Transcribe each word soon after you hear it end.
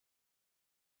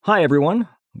Hi, everyone.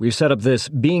 We've set up this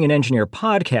Being an Engineer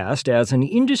podcast as an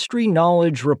industry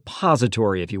knowledge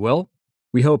repository, if you will.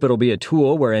 We hope it'll be a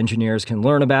tool where engineers can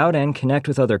learn about and connect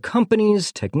with other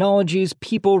companies, technologies,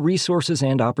 people, resources,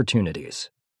 and opportunities.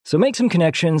 So make some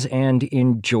connections and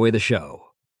enjoy the show.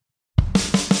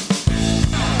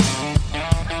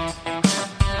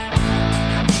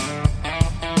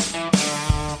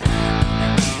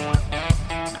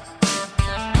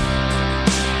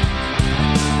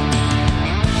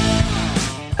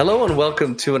 Hello and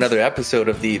welcome to another episode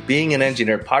of the Being an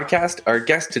Engineer podcast. Our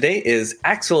guest today is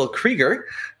Axel Krieger,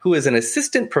 who is an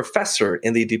assistant professor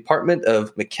in the Department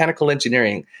of Mechanical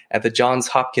Engineering at the Johns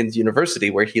Hopkins University,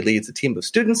 where he leads a team of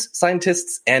students,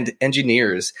 scientists, and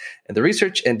engineers in the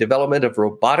research and development of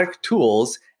robotic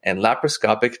tools and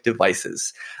laparoscopic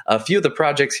devices. A few of the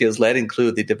projects he has led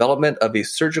include the development of a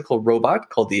surgical robot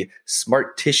called the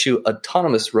Smart Tissue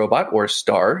Autonomous Robot, or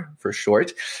STAR for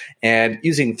short, and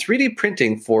using 3D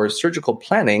printing for surgical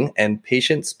planning and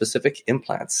patient-specific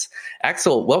implants.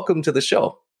 Axel, welcome to the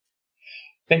show.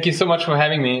 Thank you so much for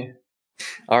having me.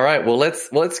 All right, well,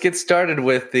 let's get started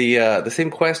with the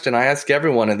same question I ask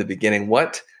everyone in the beginning.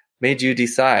 What made you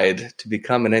decide to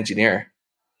become an engineer?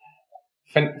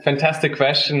 Fantastic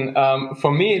question.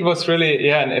 For me, it was really,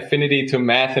 an affinity to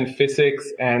math and physics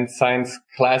and science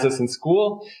classes in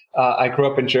school. I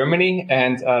grew up in Germany,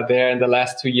 and there in the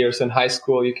last 2 years in high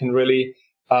school, you can really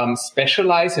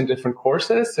specialize in different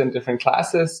courses and different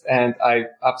classes. And I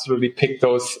absolutely picked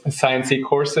those sciencey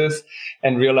courses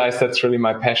and realized that's really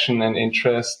my passion and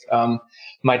interest.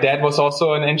 My dad was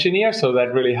also an engineer, so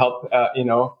that really helped,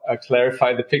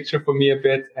 clarify the picture for me a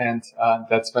bit. And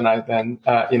that's when I then,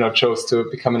 chose to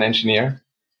become an engineer.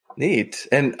 Neat.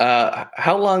 And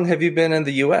how long have you been in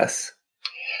the U.S.?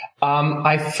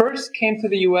 I first came to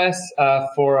the U.S.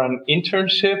 For an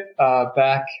internship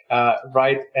back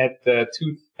right at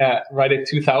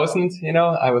 2000.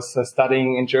 I was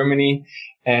studying in Germany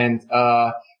and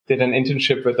did an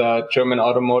internship with a German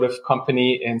automotive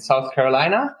company in South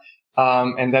Carolina.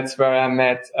 And that's where I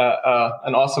met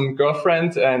an awesome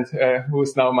girlfriend and who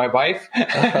is now my wife.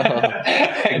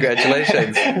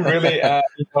 Congratulations! Really,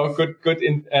 good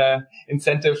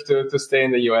incentive to stay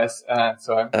in the U.S.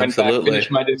 So I went back, finished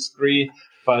my degree,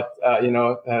 but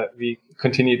we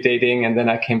continued dating, and then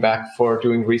I came back for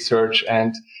doing research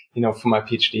and for my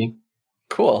PhD.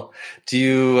 Cool. Do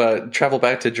you travel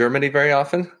back to Germany very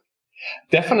often?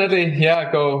 Definitely,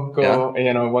 yeah. Go.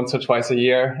 Once or twice a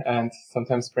year, and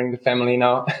sometimes bring the family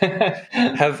now.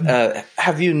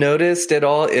 Have you noticed at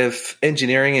all if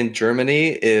engineering in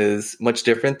Germany is much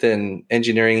different than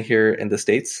engineering here in the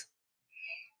States?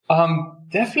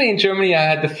 Definitely in Germany, I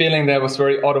had the feeling that it was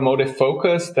very automotive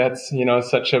focused. That's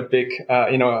such a big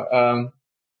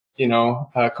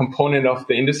component of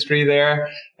the industry there.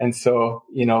 And so,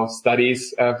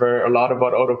 studies were a lot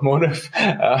about automotive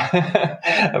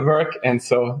work. And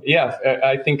so,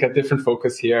 I think a different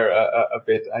focus here a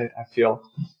bit, I feel.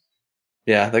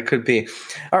 Yeah, that could be.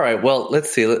 All right. Well,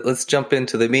 let's see. Let's jump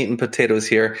into the meat and potatoes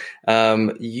here.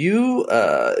 You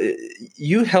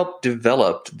helped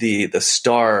develop the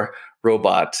STAR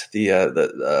robot,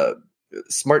 the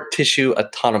Smart Tissue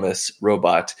Autonomous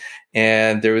Robot.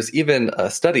 And there was even a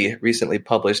study recently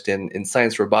published in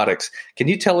Science Robotics. Can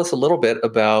you tell us a little bit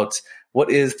about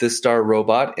what is the STAR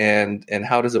robot and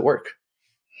how does it work?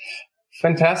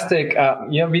 Fantastic.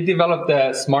 We developed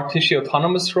the Smart Tissue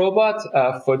Autonomous Robot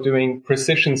for doing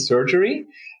precision surgery.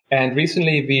 And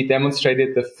recently we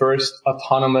demonstrated the first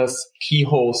autonomous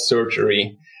keyhole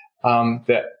surgery.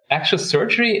 The actual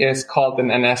surgery is called an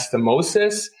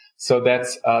anastomosis. So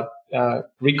that's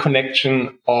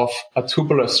reconnection of a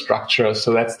tubular structure.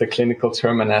 So that's the clinical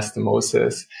term,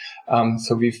 anastomosis.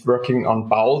 So we're working on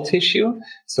bowel tissue.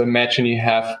 So imagine you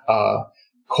have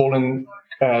colon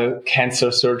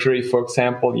cancer surgery, for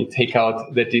example. You take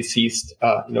out the diseased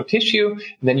tissue,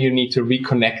 and then you need to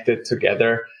reconnect it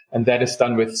together. And that is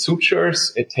done with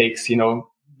sutures. It takes,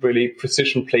 really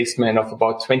precision placement of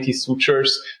about 20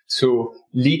 sutures to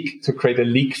create a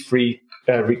leak-free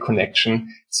reconnection.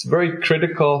 It's a very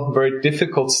critical, very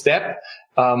difficult step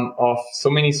of so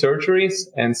many surgeries.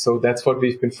 And so that's what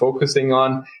we've been focusing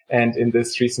on. And in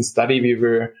this recent study, we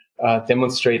were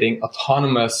demonstrating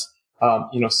autonomous,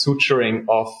 suturing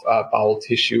of bowel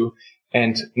tissue,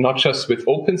 and not just with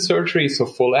open surgery, so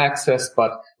full access,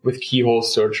 but with keyhole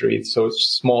surgery. So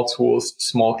small tools,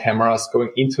 small cameras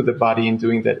going into the body and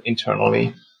doing that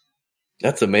internally.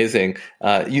 That's amazing.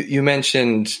 You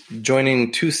mentioned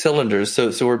joining two cylinders.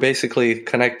 So we're basically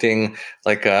connecting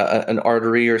like an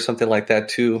artery or something like that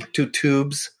to two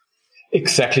tubes.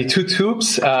 Exactly, two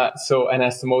tubes. So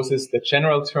anastomosis is the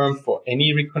general term for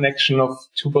any reconnection of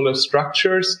tubular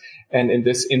structures. And in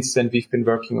this instance, we've been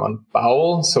working on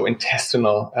bowel, so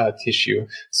intestinal tissue.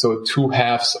 So two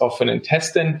halves of an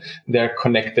intestine, they're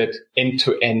connected end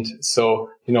to end. So,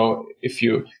 if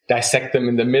you dissect them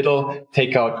in the middle,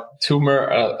 take out tumor,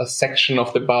 a section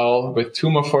of the bowel with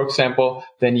tumor, for example,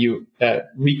 then you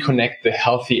reconnect the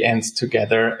healthy ends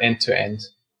together end to end.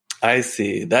 I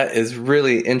see. That is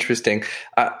really interesting.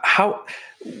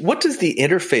 What does the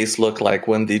interface look like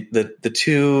when the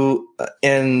two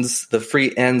ends, the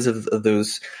free ends of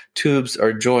those tubes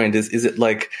are joined? Is it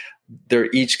like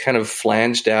they're each kind of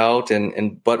flanged out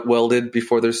and butt welded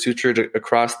before they're sutured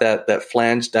across that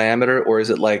flange diameter? Or is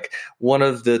it like one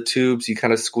of the tubes, you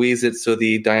kind of squeeze it so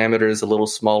the diameter is a little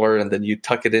smaller and then you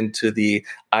tuck it into the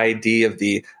ID of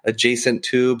the adjacent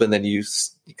tube and then you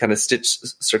kind of stitch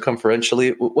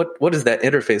circumferentially? What does that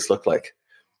interface look like?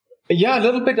 Yeah, a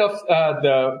little bit of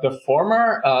the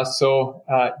former.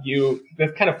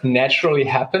 That kind of naturally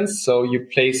happens. So you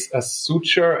place a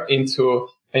suture into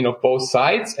both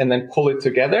sides and then pull it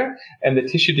together, and the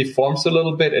tissue deforms a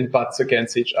little bit and butts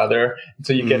against each other.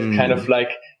 So you get kind of like,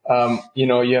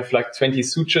 you have like 20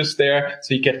 sutures there.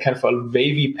 So you get kind of a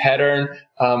wavy pattern.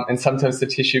 And sometimes the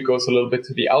tissue goes a little bit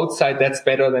to the outside. That's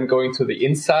better than going to the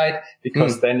inside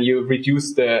because then you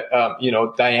reduce the,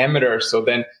 diameter. So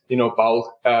then,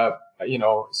 bowel,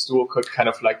 stool could kind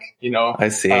of like, I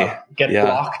see. Get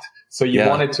blocked. So you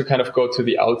want it to kind of go to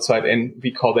the outside, and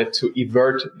we call that to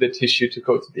evert the tissue to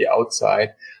go to the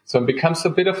outside. So it becomes a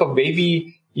bit of a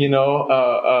wavy,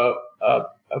 a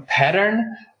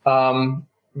pattern,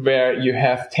 where you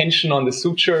have tension on the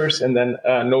sutures and then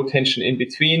no tension in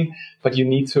between, but you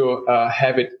need to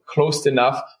have it closed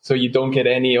enough so you don't get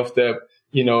any of the,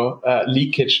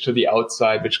 leakage to the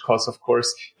outside, which cause, of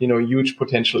course, huge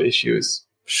potential issues.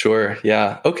 Sure.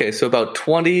 Yeah. Okay. So about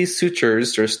 20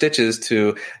 sutures or stitches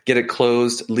to get it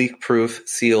closed, leak-proof,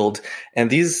 sealed. And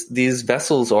these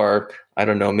vessels are, I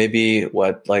don't know, maybe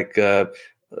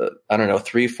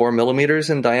 3-4 millimeters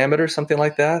in diameter, something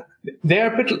like that?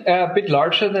 They're a bit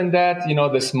larger than that.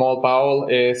 The small bowel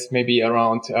is maybe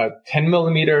around 10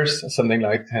 millimeters, something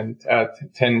like 10,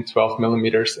 12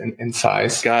 millimeters in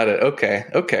size. Got it.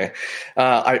 Okay.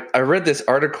 I read this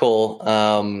article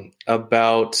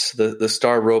about the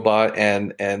STAR robot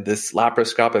and this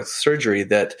laparoscopic surgery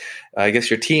that I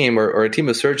guess your team or a team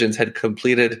of surgeons had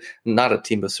completed, not a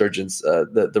team of surgeons,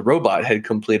 the robot had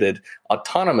completed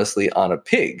autonomously on a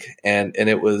pig, and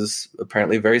it was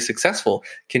apparently very successful.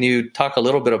 Can you talk a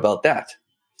little bit about that?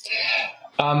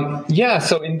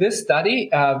 So in this study,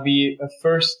 we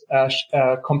first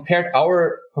compared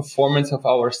our performance of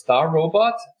our STAR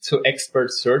robot to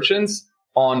expert surgeons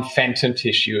on phantom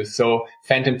tissue. So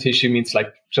phantom tissue means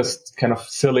like just kind of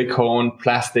silicone,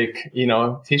 plastic,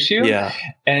 tissue. Yeah.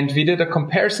 And we did a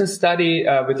comparison study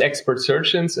with expert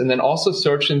surgeons and then also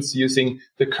surgeons using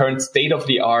the current state of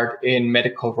the art in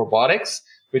medical robotics,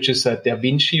 which is a Da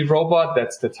Vinci robot.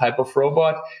 That's the type of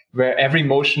robot where every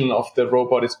motion of the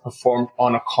robot is performed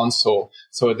on a console.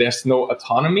 So there's no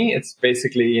autonomy. It's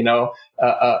basically,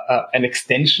 an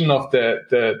extension of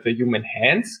the human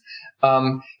hands.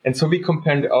 And so we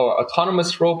compared our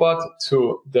autonomous robot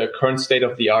to the current state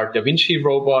of the art Da Vinci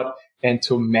robot and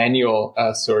to manual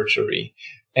surgery.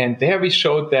 And there we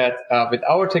showed that with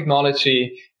our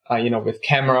technology, with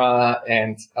camera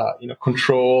and,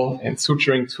 control and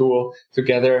suturing tool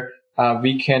together,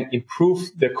 we can improve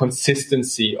the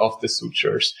consistency of the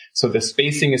sutures. So the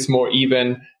spacing is more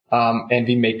even, and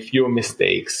we make fewer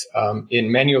mistakes.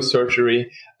 In manual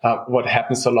surgery, what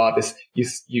happens a lot is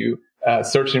you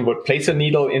surgeon would place a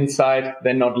needle inside,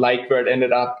 then not like where it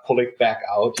ended up, pull it back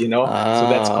out, So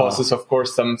that causes, of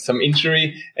course, some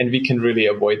injury, and we can really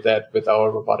avoid that with our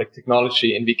robotic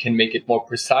technology, and we can make it more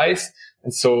precise,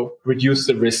 and so reduce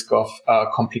the risk of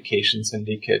complications and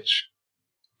leakage.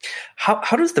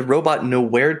 How does the robot know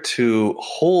where to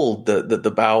hold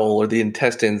the bowel or the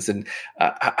intestines, and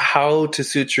how to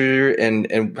suture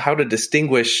and how to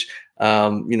distinguish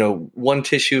one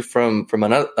tissue from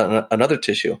another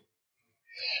tissue?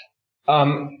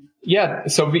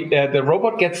 So the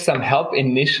robot gets some help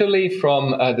initially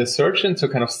from the surgeon to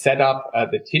kind of set up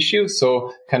the tissue.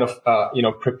 So kind of,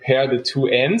 prepare the two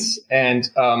ends. And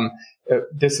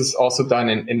this is also done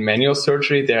in manual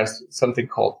surgery. There's something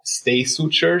called stay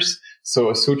sutures. So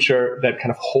a suture that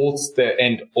kind of holds the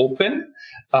end open.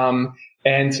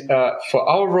 And for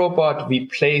our robot, we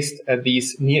placed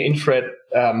these near-infrared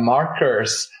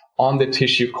markers on the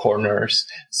tissue corners.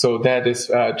 So that is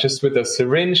just with a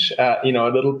syringe, a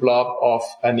little blob of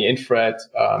near-infrared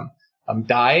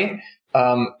dye.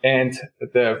 and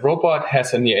the robot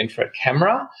has a near-infrared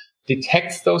camera,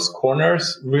 detects those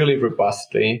corners really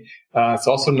robustly. It's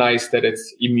also nice that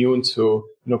it's immune to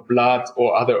blood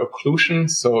or other occlusion,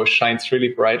 so it shines really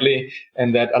brightly,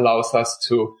 and that allows us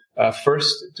to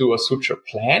first do a suture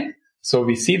plan. So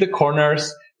we see the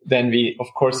corners, then we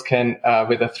of course can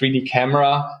with a 3D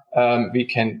camera we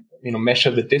can measure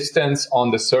the distance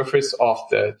on the surface of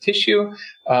the tissue.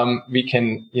 We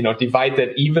can, divide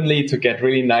that evenly to get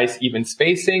really nice even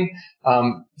spacing.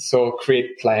 So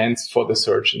create plans for the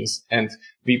surgeons. And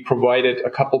we provided a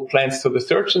couple plans to the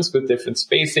surgeons with different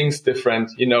spacings,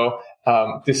 different,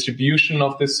 distribution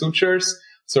of the sutures.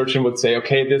 Surgeon would say,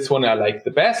 okay, this one I like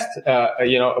the best,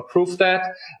 approve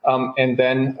that. And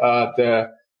then, the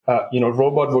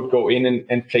robot would go in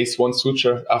and place one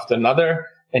suture after another,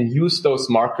 and use those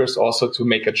markers also to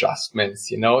make adjustments,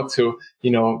 to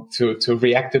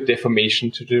react to deformation,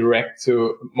 to react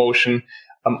to motion,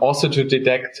 also to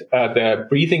detect the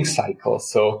breathing cycle.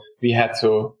 So we had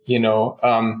to,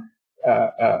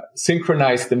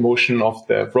 synchronize the motion of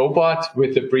the robot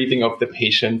with the breathing of the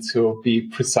patient to be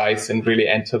precise and really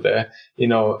enter the,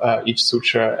 each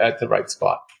suture at the right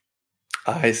spot.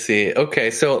 I see.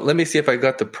 Okay, so let me see if I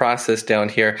got the process down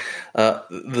here. A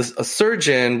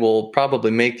surgeon will probably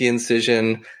make the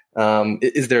incision.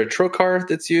 Is there a trocar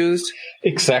that's used?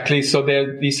 Exactly. So there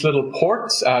are these little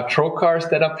ports,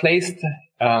 trocars that are placed.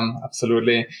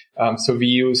 Absolutely. So we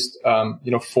used,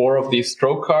 4 of these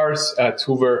trocars.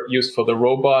 2 were used for the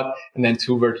robot, and then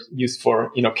 2 were used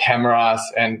for, cameras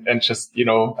and just,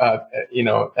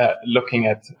 looking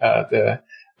at the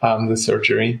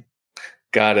surgery.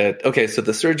 Got it. Okay, so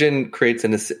the surgeon creates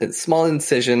a small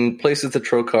incision, places the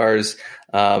trocars,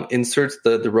 inserts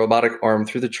the robotic arm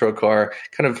through the trocar,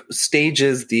 kind of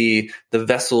stages the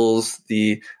vessels,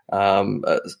 and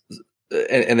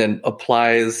then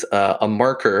applies a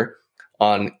marker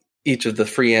on each of the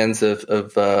free ends of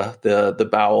the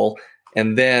bowel,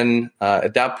 and then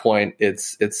at that point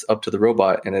it's up to the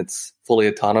robot, and it's fully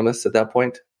autonomous at that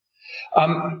point.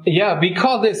 We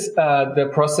call this the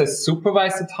process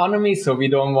supervised autonomy. So we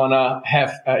don't want to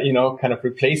have kind of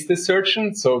replace the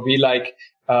surgeon. So we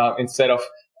instead of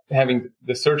having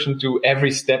the surgeon do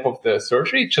every step of the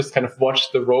surgery, just kind of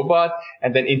watch the robot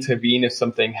and then intervene if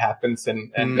something happens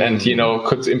and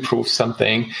could improve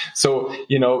something. So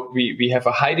we have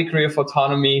a high degree of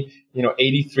autonomy.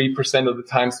 83% of the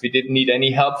times we didn't need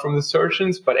any help from the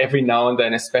surgeons, but every now and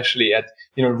then, especially at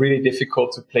really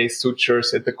difficult to place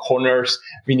sutures at the corners,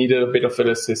 we needed a bit of an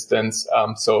assistance.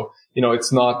 So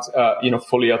it's not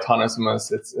fully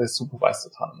autonomous; it's supervised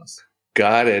autonomous.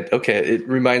 Got it. Okay. It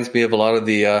reminds me of a lot of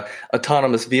the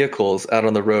autonomous vehicles out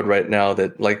on the road right now,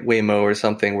 that like Waymo or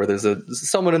something, where there's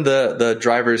someone in the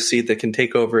driver's seat that can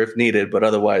take over if needed, but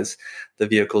otherwise the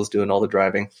vehicle's doing all the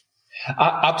driving.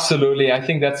 Absolutely. I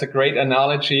think that's a great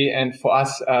analogy. And for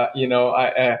us,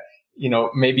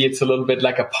 maybe it's a little bit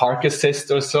like a park assist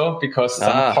or so, because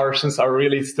some portions are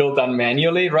really still done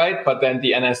manually, right? But then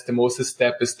the anastomosis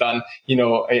step is done,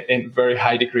 in very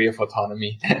high degree of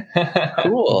autonomy.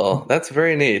 Cool. That's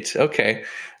very neat. Okay.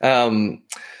 The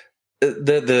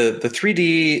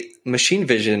 3D machine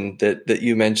vision that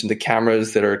you mentioned, the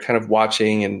cameras that are kind of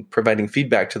watching and providing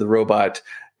feedback to the robot,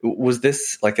 was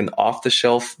this like an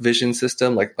off-the-shelf vision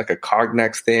system, like a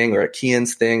Cognex thing or a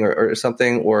Keyence thing or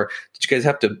something? Or did you guys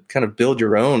have to kind of build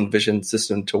your own vision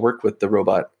system to work with the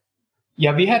robot?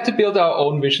 Yeah, we had to build our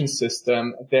own vision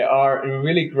system. There are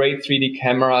really great 3D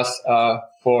cameras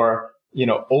for,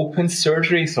 open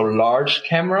surgery, so large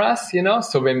cameras,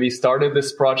 So when we started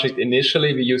this project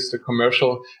initially, we used a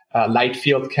commercial light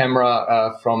field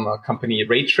camera from a company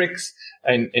Raytrix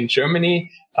in Germany.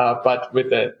 But with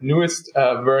the newest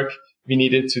work, we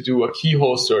needed to do a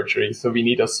keyhole surgery. So we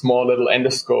need a small little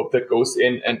endoscope that goes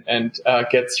in and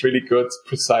gets really good,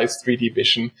 precise 3D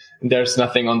vision. And there's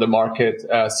nothing on the market.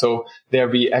 So there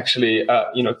we actually,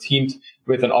 teamed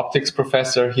with an optics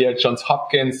professor here at Johns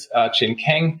Hopkins, Jin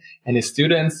Kang, and his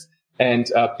students, and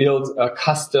built a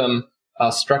custom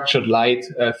structured light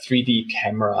 3D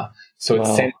camera. So It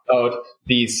sent out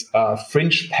these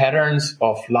fringe patterns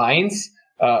of lines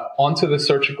onto the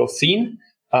surgical scene,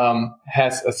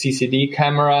 has a CCD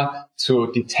camera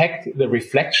to detect the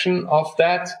reflection of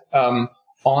that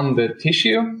on the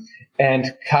tissue,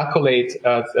 and calculate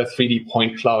a 3D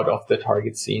point cloud of the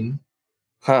target scene.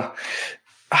 Huh.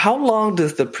 How long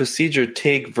does the procedure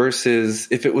take versus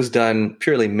if it was done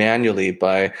purely manually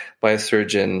by a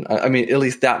surgeon? I mean, at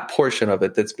least that portion of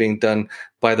it that's being done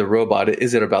by the robot,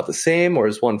 is it about the same, or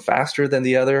is one faster than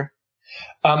the other?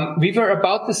 We were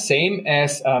about the same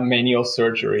as manual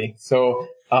surgery. So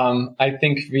I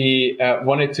think we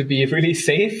wanted to be really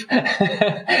safe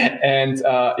and,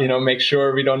 make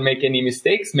sure we don't make any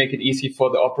mistakes, make it easy for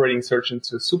the operating surgeon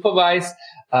to supervise.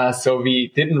 So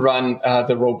we didn't run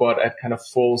the robot at kind of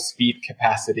full speed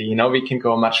capacity. We can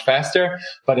go much faster,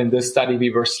 but in this study, we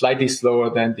were slightly slower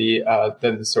than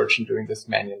the surgeon doing this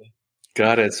manually.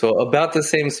 Got it. So about the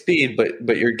same speed,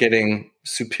 but you're getting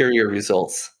superior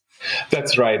results.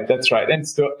 That's right.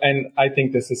 And I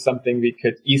think this is something we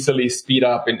could easily speed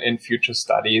up in future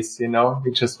studies.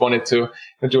 We just wanted to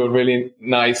do a really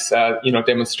nice,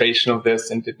 demonstration of this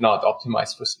and did not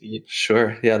optimize for speed.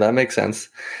 Sure. Yeah, that makes sense.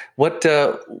 What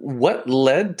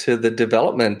led to the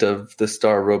development of the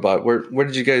STAR robot? Where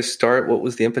did you guys start? What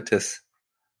was the impetus?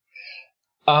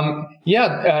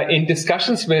 In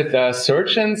discussions with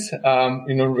surgeons,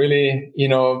 really,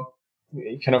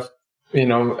 kind of,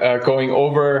 going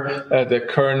over the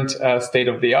current state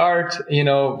of the art,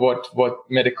 what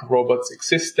medical robots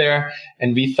exist there.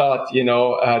 And we thought,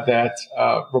 that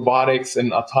robotics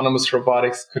and autonomous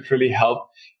robotics could really help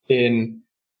in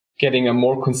getting a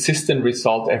more consistent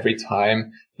result every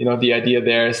time. The idea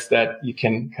there is that you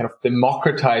can kind of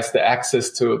democratize the access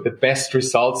to the best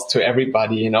results to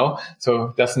everybody, so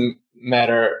it doesn't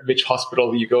matter which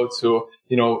hospital you go to,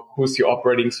 who's your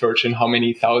operating surgeon, how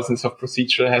many thousands of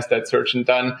procedures has that surgeon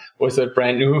done, was it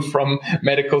brand new from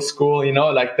medical school,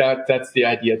 like that. That's the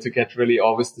idea, to get really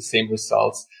always the same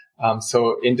results.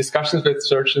 So in discussions with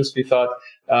surgeons, we thought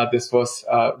this was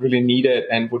really needed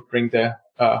and would bring the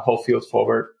whole field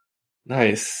forward.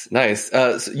 Nice.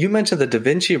 So you mentioned the Da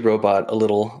Vinci robot a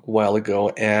little while ago,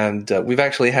 and we've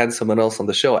actually had someone else on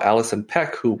the show, Alison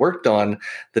Peck, who worked on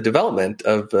the development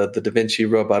of the Da Vinci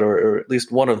robot, or at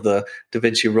least one of the Da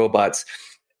Vinci robots.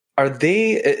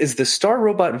 Is the STAR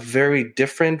robot very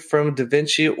different from Da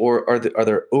Vinci, or are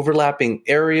there overlapping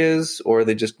areas, or are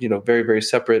they just, very, very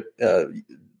separate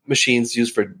machines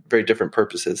used for very different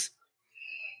purposes?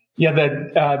 Yeah,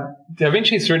 the Da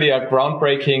Vinci is really a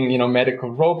groundbreaking,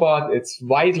 medical robot. It's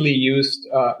widely used,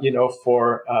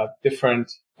 for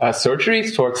different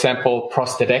surgeries. For example,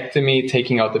 prostatectomy,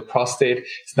 taking out the prostate,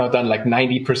 is now done like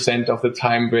 90% of the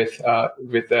time with a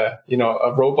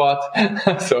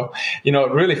robot. So,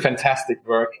 really fantastic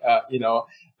work.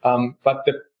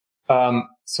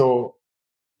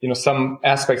 Some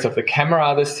aspects of the camera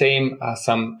are the same.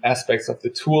 Some aspects of the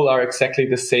tool are exactly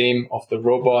the same, of the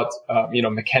robot,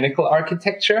 mechanical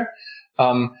architecture.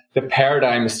 The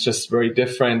paradigm is just very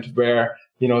different, where,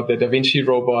 the Da Vinci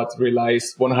robot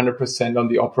relies 100% on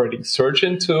the operating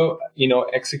surgeon to,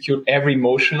 execute every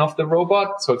motion of the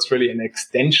robot. So it's really an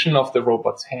extension of the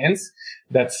robot's hands.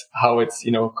 That's how it's,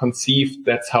 conceived.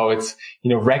 That's how it's,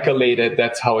 regulated.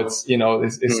 That's how it's,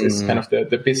 is kind of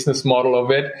the business model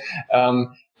of it.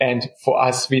 And for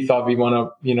us, we thought we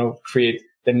want to, create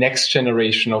the next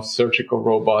generation of surgical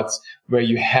robots, where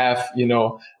you have,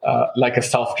 like a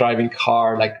self-driving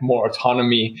car, like more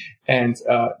autonomy, and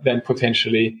then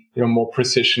potentially, more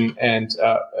precision and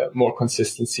more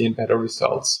consistency and better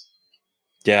results.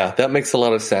 Yeah, that makes a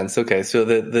lot of sense. Okay, so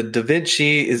the Da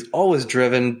Vinci is always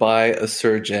driven by a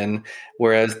surgeon,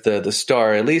 whereas the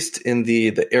STAR, at least in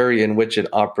the area in which it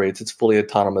operates, it's fully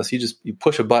autonomous. You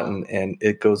push a button and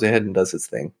it goes ahead and does its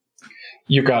thing.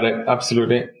 You got it.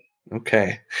 Absolutely.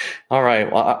 Okay. All right.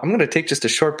 Well, I'm going to take just a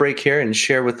short break here and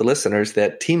share with the listeners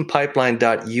that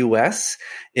teampipeline.us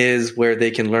is where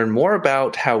they can learn more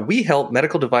about how we help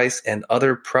medical device and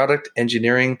other product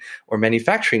engineering or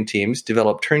manufacturing teams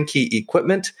develop turnkey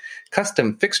equipment,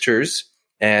 custom fixtures,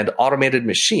 and automated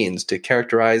machines to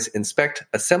characterize, inspect,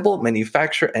 assemble,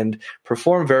 manufacture, and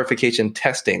perform verification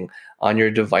testing on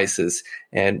your devices.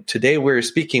 And today we're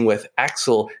speaking with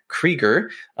Axel Krieger.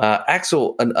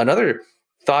 Axel, another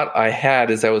thought I had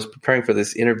as I was preparing for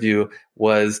this interview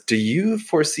was, do you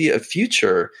foresee a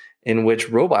future in which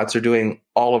robots are doing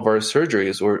all of our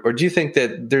surgeries? Or do you think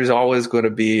that there's always going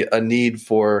to be a need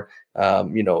for,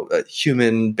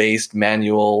 human-based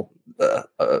manual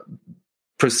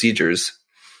procedures?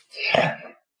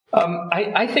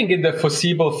 I think in the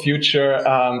foreseeable future,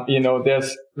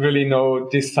 there's really no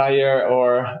desire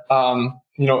or,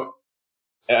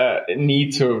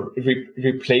 need to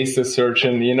replace the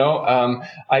surgeon,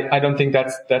 I don't think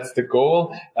that's the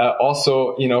goal.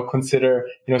 Also, consider,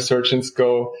 surgeons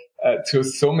go to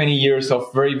so many years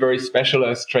of very, very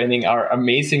specialized training, are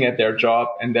amazing at their job.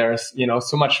 And there's,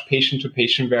 so much patient to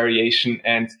patient variation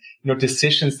and,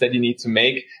 decisions that you need to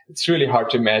make. It's really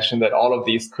hard to imagine that all of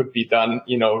these could be done,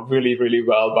 really, really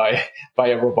well by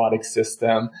a robotic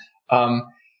system.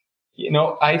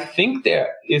 I think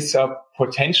there is a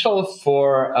potential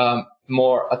for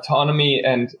more autonomy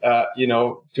and,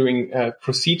 doing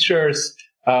procedures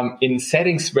in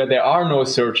settings where there are no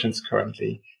surgeons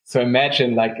currently. So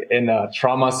imagine like in a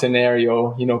trauma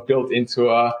scenario, built into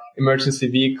a emergency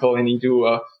vehicle, and you do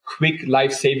a quick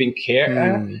life-saving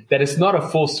care that is not a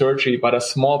full surgery, but a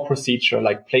small procedure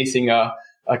like placing a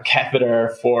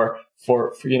catheter for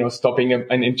stopping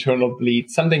an internal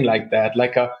bleed, something like that,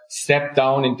 like a step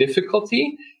down in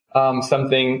difficulty,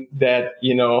 something that,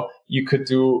 you could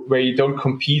do where you don't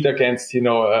compete against,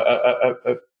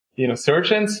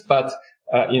 surgeons, but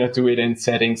do it in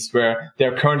settings where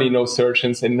there are currently no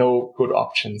surgeons and no good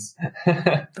options.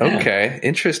 Okay,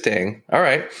 interesting. All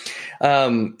right.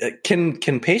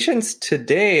 Can patients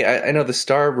today? I know the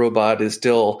STAR robot is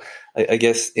still, I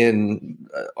guess, in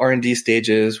R&D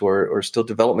stages or still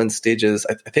development stages,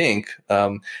 I think.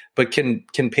 But can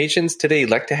patients today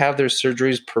elect to have their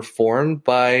surgeries performed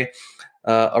by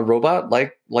a robot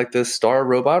like the STAR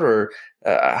robot, or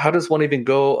how does one even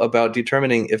go about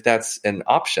determining if that's an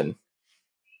option?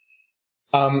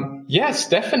 Yes,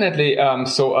 definitely.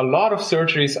 So a lot of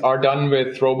surgeries are done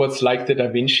with robots like the Da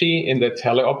Vinci in the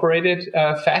teleoperated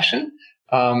fashion.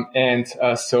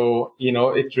 So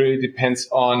it really depends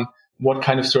on what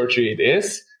kind of surgery it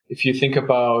is. If you think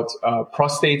about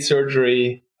prostate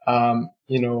surgery,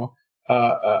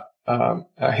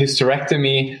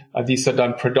 hysterectomy, these are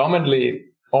done predominantly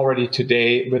already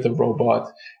today with a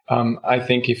robot. I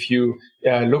think if you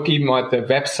look even at the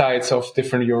websites of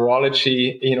different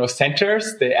urology,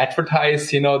 centers, they advertise,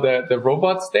 the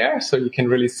robots there. So you can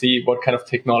really see what kind of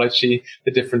technology the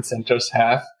different centers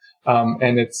have.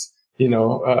 And it's,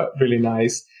 really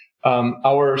nice.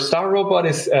 Our STAR robot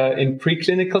is in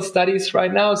preclinical studies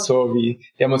right now. So we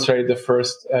demonstrated the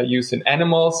first use in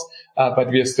animals, but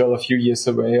we are still a few years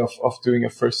away of doing a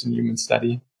first in human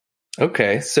study.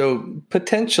 Okay. So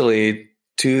potentially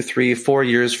 2, 3, 4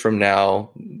 years from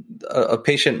now, a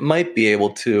patient might be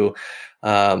able to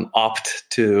opt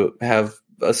to have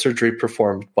a surgery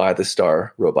performed by the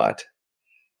STAR robot.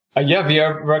 Yeah, we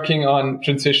are working on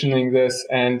transitioning this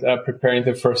and preparing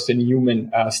the first in human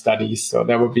studies. So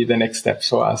that would be the next step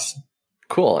for us.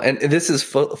 Cool. And this is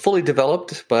fully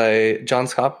developed by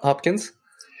Johns Hopkins?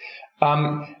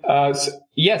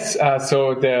 Yes.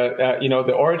 So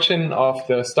the origin of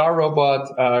the STAR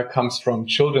robot comes from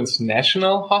Children's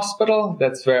National Hospital.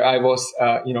 That's where I was,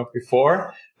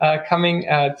 before coming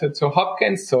to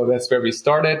Hopkins. So that's where we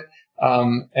started.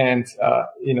 Then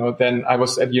I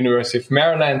was at University of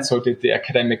Maryland, so did the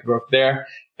academic work there,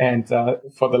 and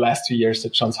for the last 2 years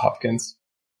at Johns Hopkins.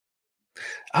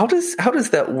 How does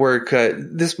that work?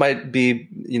 This might be,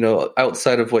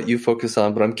 outside of what you focus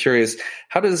on, but I'm curious.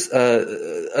 How does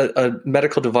a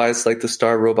medical device like the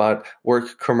STAR robot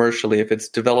work commercially? If it's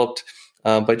developed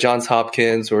by Johns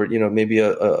Hopkins, or maybe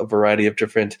a variety of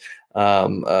different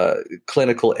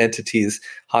clinical entities,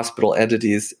 hospital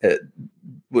entities,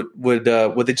 would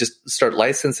they just start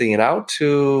licensing it out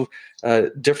to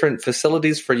different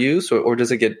facilities for use, or does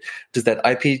that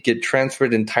IP get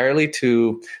transferred entirely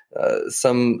to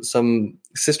some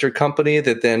sister company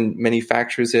that then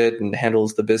manufactures it and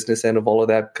handles the business end of all of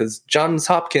that? Because Johns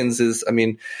Hopkins is, at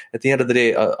the end of the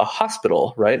day, a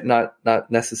hospital, right? Not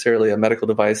necessarily a medical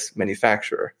device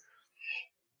manufacturer.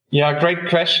 Yeah, great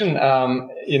question.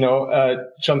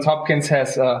 Johns Hopkins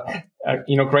has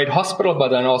great hospital, but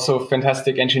then also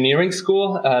fantastic engineering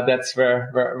school. That's where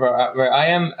I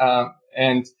am,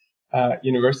 and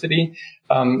university.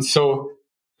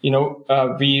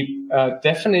 We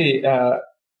definitely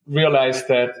realized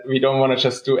that we don't want to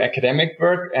just do academic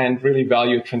work and really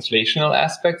value translational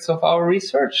aspects of our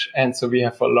research. And so we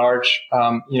have a large,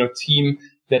 team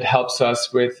that helps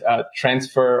us with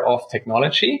transfer of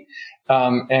technology.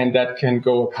 And that can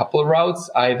go a couple of routes,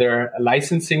 either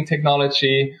licensing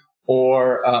technology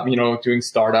or, doing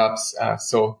startups. A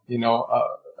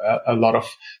lot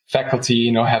of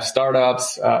faculty, have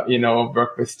startups,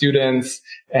 work with students,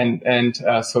 and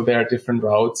so there are different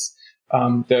routes.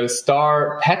 The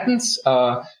STAR patents,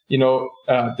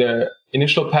 the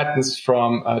initial patents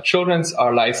from Children's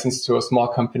are licensed to a small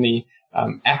company,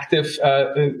 Active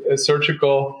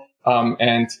Surgical.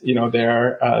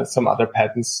 There are some other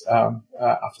patents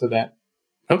after that.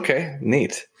 Okay,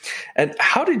 neat. And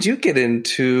how did you get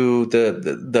into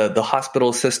the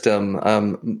hospital system?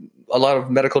 A lot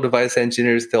of medical device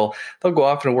engineers, they'll go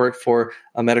off and work for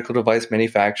a medical device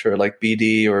manufacturer like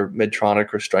BD or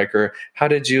Medtronic or Stryker. How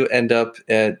did you end up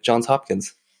at Johns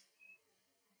Hopkins?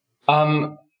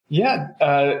 That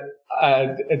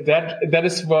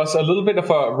was a little bit of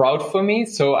a route for me.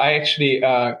 So I actually,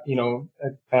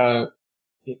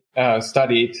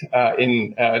 studied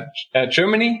in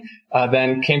Germany,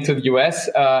 then came to the US,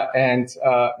 and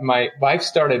my wife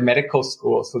started medical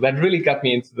school. So that really got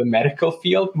me into the medical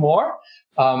field more.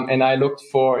 And I looked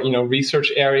for,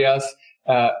 research areas,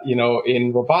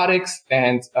 in robotics,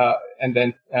 and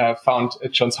then found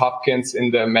Johns Hopkins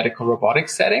in the medical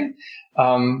robotics setting.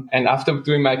 And after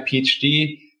doing my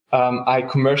PhD, I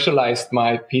commercialized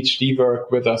my PhD work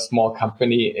with a small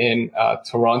company in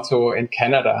Toronto in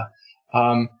Canada.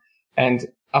 And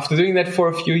after doing that for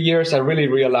a few years, I really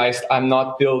realized I'm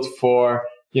not built for,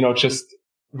 just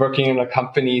working in a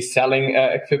company selling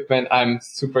equipment. I'm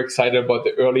super excited about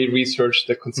the early research,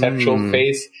 the conceptual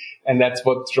phase. And that's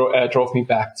what drove me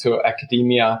back to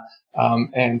academia.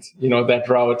 And that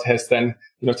route has then,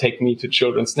 taken me to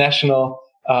Children's National,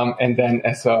 and then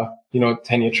as a,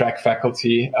 tenure track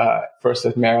faculty, first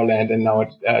at Maryland and now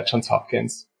at Johns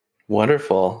Hopkins.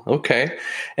 Wonderful. Okay.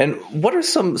 And what are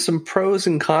some pros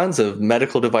and cons of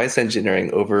medical device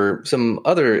engineering over some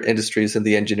other industries in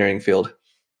the engineering field?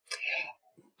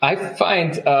 I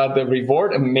find the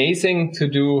reward amazing to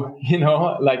do,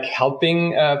 like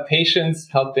helping patients,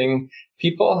 helping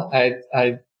people.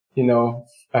 I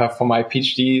for my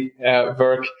PhD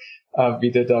work, we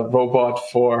did a robot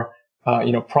for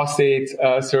prostate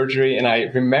surgery, and I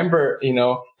remember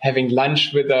having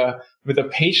lunch with a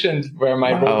patient where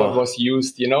my robot was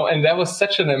used, and that was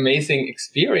such an amazing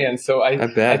experience. So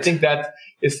I think that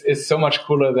is so much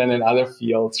cooler than in other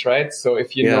fields, right? So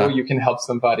if you know you can help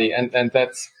somebody, and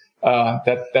that's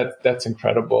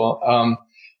incredible.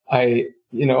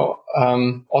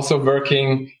 Also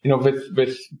working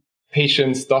with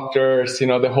patients, doctors,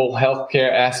 the whole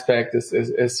healthcare aspect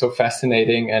is so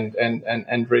fascinating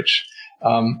and rich.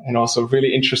 And also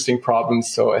really interesting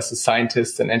problems. So as a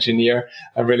scientist and engineer,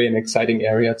 really an exciting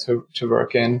area to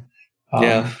work in.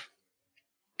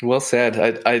 Well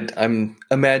said. I'm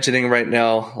imagining right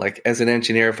now, like as an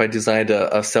engineer, if I designed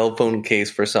a cell phone case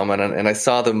for someone and I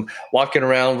saw them walking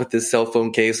around with this cell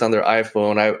phone case on their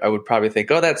iPhone, I would probably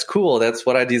think, oh, that's cool. That's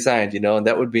what I designed, and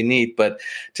that would be neat. But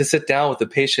to sit down with a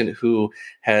patient who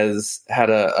has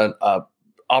had a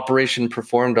operation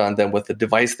performed on them with a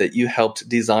device that you helped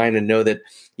design and know that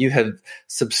you have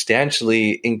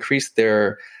substantially increased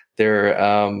their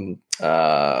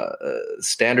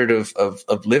standard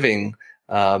of living,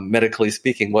 medically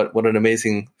speaking, what an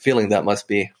amazing feeling that must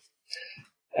be.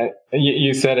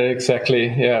 You said it exactly.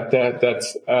 Yeah,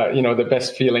 that's the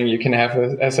best feeling you can have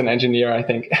as an engineer, I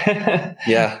think.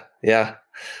 Yeah.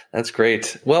 That's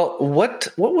great. Well,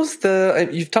 what was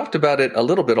you've talked about it a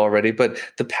little bit already, but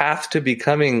the path to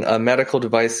becoming a medical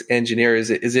device engineer,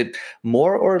 is it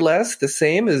more or less the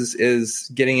same as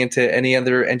getting into any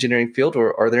other engineering field,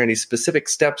 or are there any specific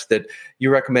steps that you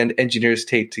recommend engineers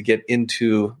take to get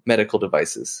into medical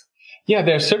devices? Yeah,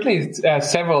 there's certainly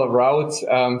several routes.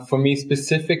 For me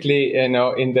specifically, in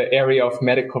the area of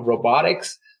medical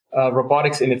robotics,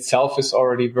 robotics in itself is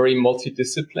already very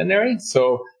multidisciplinary.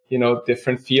 So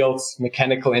different fields,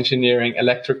 mechanical engineering,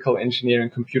 electrical engineering,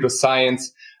 computer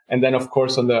science, and then of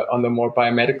course on the more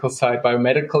biomedical side,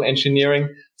 biomedical engineering.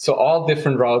 So all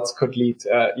different routes could lead,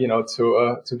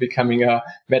 to becoming a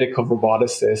medical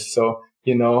roboticist. So,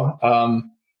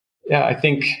 I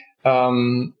think,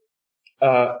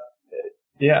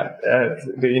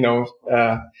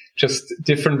 just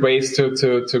different ways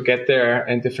to get there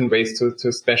and different ways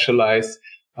to specialize.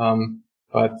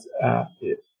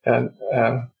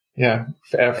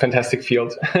 A fantastic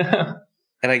field.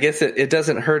 And I guess it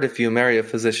doesn't hurt if you marry a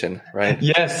physician, right?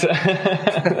 Yes.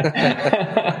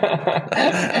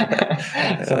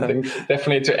 Something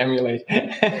definitely to emulate.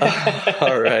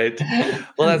 All right.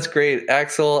 Well, that's great.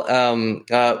 Axel,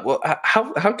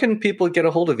 how can people get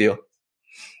a hold of you?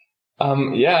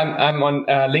 I'm on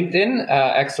LinkedIn,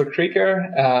 Axel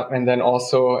Krieger, and then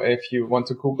also if you want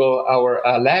to Google our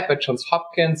lab at Johns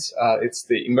Hopkins, it's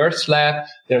the Immerse Lab.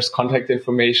 There's contact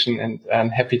information, and I'm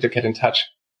happy to get in touch.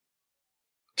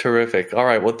 Terrific. All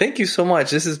right. Well, thank you so much.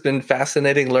 This has been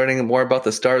fascinating, learning more about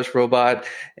the STARS robot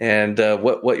and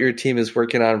what your team is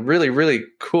working on. Really, really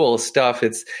cool stuff.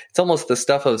 It's almost the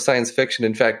stuff of science fiction.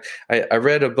 In fact, I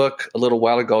read a book a little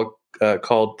while ago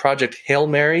called Project Hail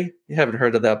Mary. You haven't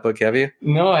heard of that book, have you?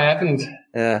 No, I haven't.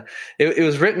 Yeah. It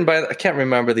was written by, I can't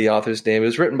remember the author's name. It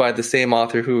was written by the same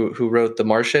author who wrote The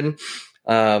Martian.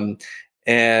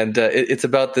 It's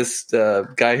about this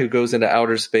guy who goes into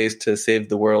outer space to save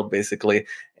the world, basically.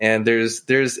 And there's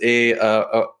basically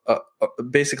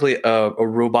a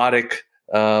robotic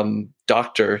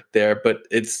doctor there, but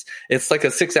it's like a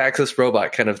 6-axis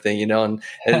robot kind of thing, you know. And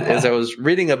as I was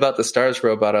reading about the STARS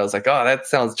robot, I was like, oh, that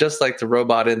sounds just like the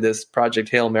robot in this Project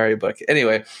Hail Mary book.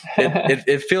 Anyway,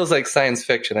 it feels like science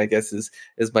fiction, I guess is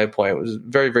my point. It was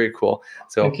very, very cool.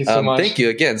 So thank you so much. Thank you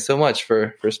again so much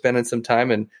for spending some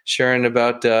time and sharing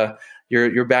about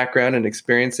your background and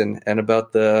experience and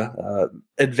about the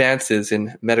advances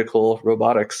in medical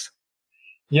robotics.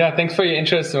 Yeah, thanks for your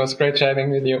interest. It was great chatting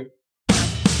with you.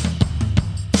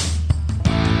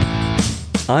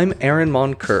 I'm Aaron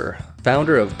Moncur,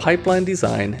 founder of Pipeline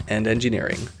Design and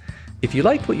Engineering. If you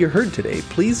liked what you heard today,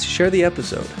 please share the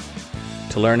episode.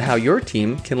 To learn how your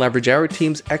team can leverage our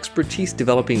team's expertise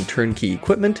developing turnkey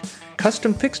equipment,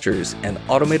 custom fixtures, and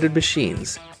automated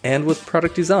machines, and with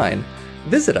product design,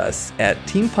 visit us at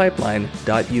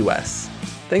teampipeline.us.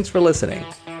 Thanks for listening.